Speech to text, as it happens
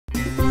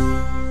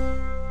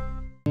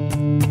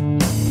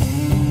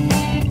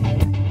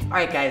All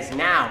right, guys,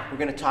 now we're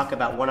gonna talk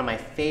about one of my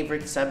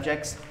favorite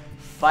subjects,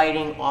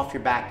 fighting off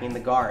your back in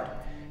the guard.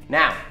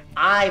 Now,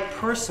 I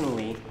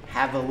personally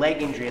have a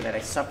leg injury that I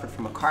suffered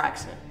from a car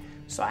accident.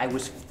 So I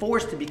was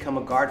forced to become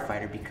a guard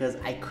fighter because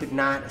I could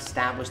not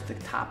establish the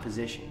top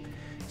position.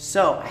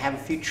 So I have a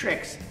few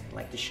tricks I'd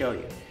like to show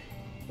you.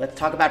 Let's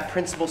talk about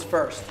principles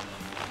first.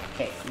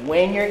 Okay,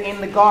 when you're in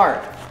the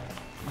guard,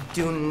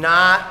 do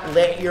not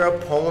let your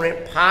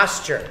opponent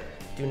posture.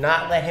 Do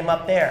not let him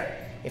up there.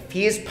 If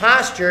he is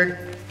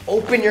postured,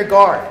 open your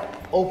guard,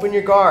 open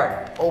your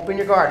guard, open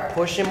your guard,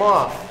 push him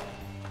off.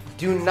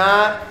 Do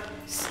not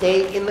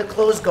stay in the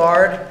closed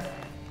guard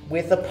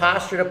with a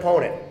postured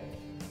opponent.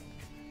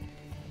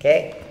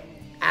 Okay?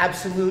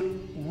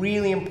 Absolute,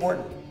 really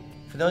important.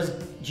 For those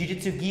Jiu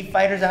Jitsu Gi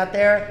fighters out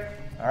there,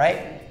 all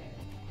right?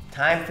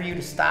 Time for you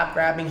to stop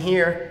grabbing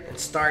here and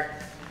start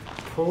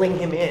pulling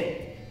him in.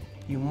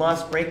 You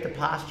must break the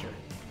posture.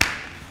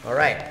 All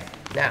right,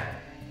 now,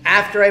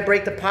 after I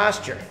break the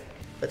posture,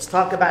 let's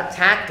talk about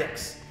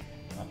tactics,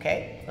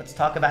 okay? Let's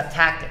talk about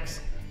tactics.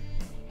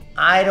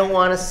 I don't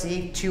want to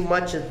see too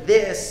much of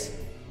this.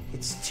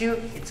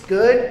 It's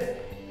good,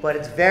 but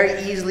it's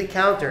very easily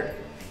countered.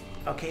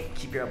 Okay,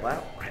 keep your elbow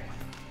out. Right.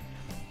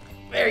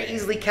 Very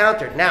easily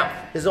countered. Now,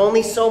 there's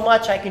only so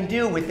much I can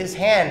do with this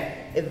hand.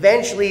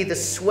 Eventually, the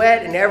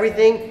sweat and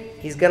everything,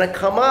 he's gonna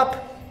come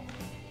up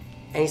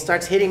and he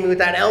starts hitting me with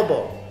that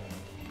elbow.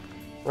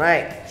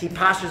 Right, he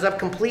postures up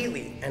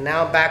completely, and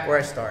now I'm back where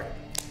I started.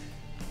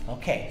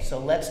 Okay, so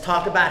let's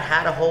talk about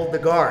how to hold the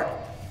guard.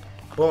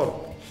 Boom,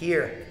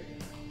 here.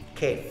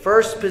 Okay,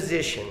 first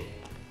position,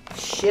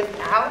 shift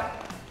out,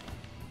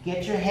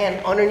 get your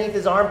hand underneath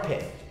his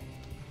armpit.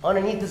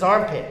 Underneath his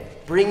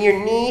armpit. Bring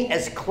your knee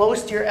as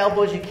close to your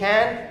elbow as you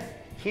can.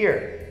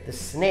 Here, the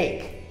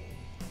snake.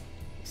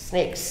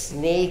 Snake,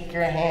 snake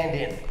your hand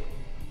in.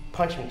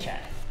 Punch me, Chad.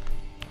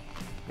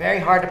 Very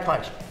hard to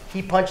punch.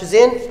 He punches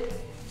in,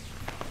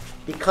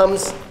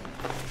 becomes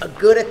a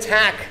good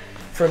attack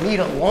for me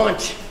to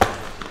launch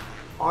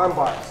arm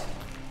bars.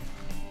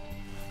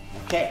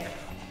 Okay.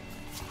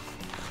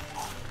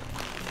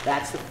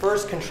 That's the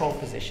first control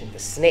position, the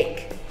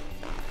snake.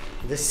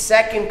 The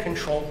second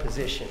control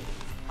position,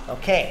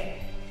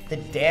 okay, the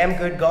damn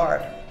good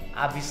guard,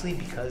 obviously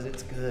because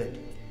it's good.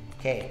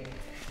 Okay,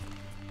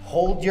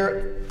 hold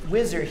your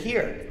whizzer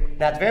here.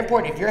 Now it's very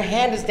important, if your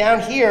hand is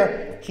down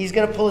here, he's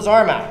gonna pull his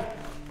arm out.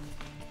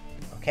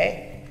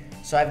 Okay,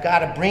 so I've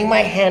gotta bring my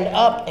hand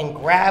up and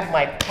grab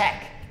my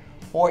pec,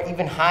 or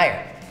even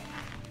higher.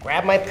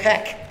 Grab my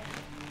pec,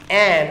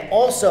 and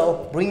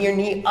also bring your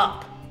knee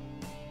up.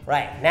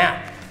 Right,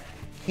 now,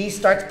 he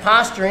starts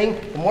posturing.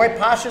 The more he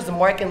postures, the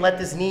more I can let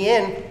this knee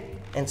in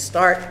and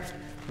start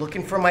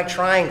looking for my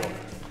triangle.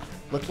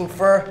 Looking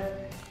for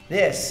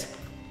this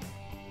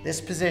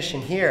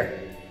position here,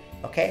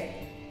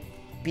 okay?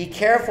 Be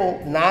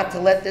careful not to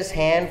let this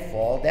hand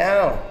fall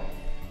down.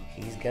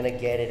 He's gonna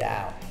get it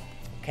out,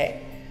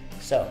 okay?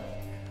 So,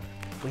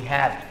 we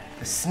have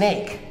the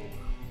snake,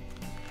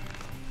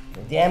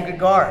 the damn good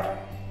guard.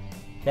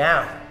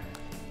 Now,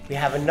 we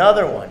have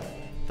another one.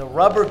 The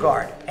rubber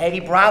guard, Eddie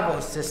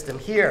Bravo's system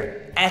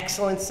here.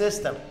 Excellent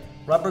system.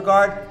 Rubber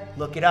guard,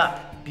 look it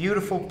up.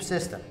 Beautiful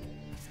system.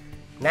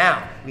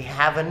 Now, we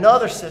have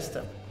another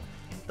system.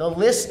 The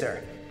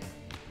Lister.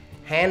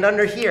 Hand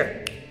under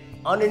here,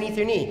 underneath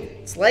your knee.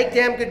 It's like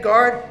damn good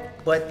guard,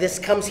 but this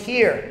comes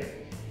here.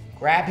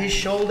 Grab his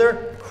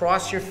shoulder,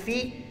 cross your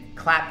feet,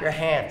 clap your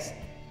hands.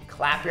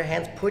 Clap your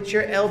hands, put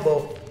your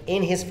elbow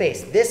in his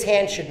face. This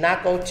hand should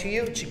not go to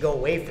you, it should go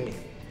away from you.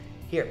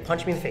 Here,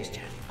 punch me in the face,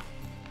 Chad.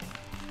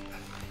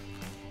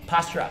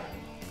 Posture up.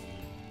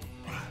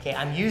 Okay,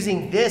 I'm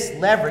using this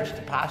leverage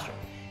to posture.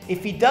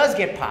 If he does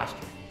get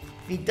posture,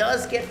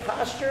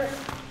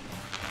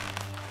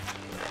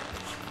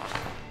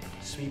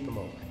 sweep him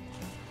over.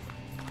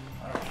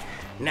 All right.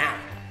 Now,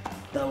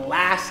 the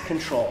last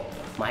control,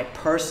 my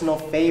personal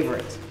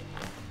favorite.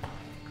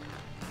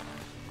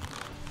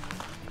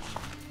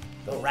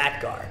 The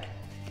rat guard.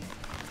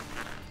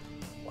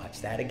 Watch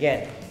that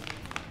again.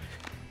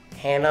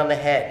 Hand on the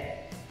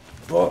head.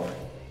 Boom.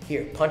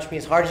 Here, punch me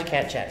as hard as you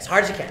can, Chad. As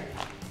hard as you can.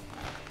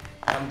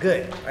 I'm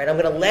good. All right, I'm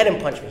gonna let him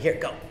punch me. Here,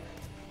 go.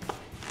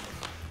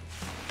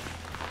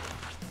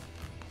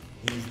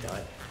 He's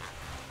done.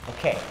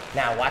 Okay,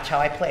 now watch how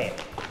I play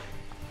it.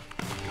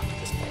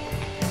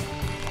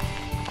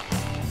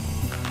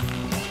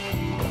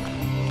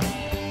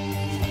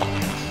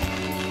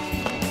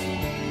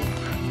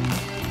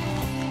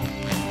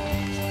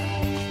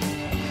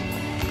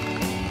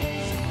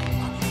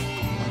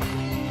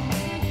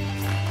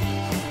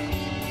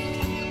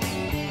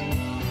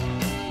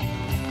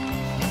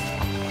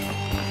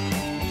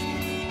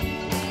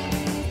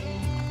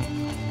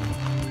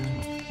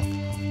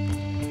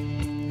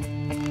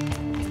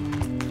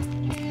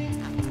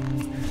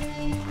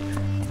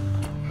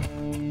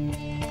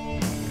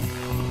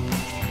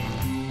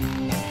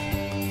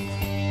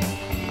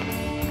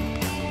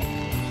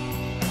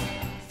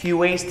 Few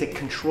ways to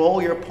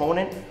control your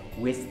opponent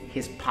with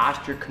his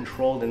posture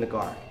controlled in the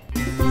guard.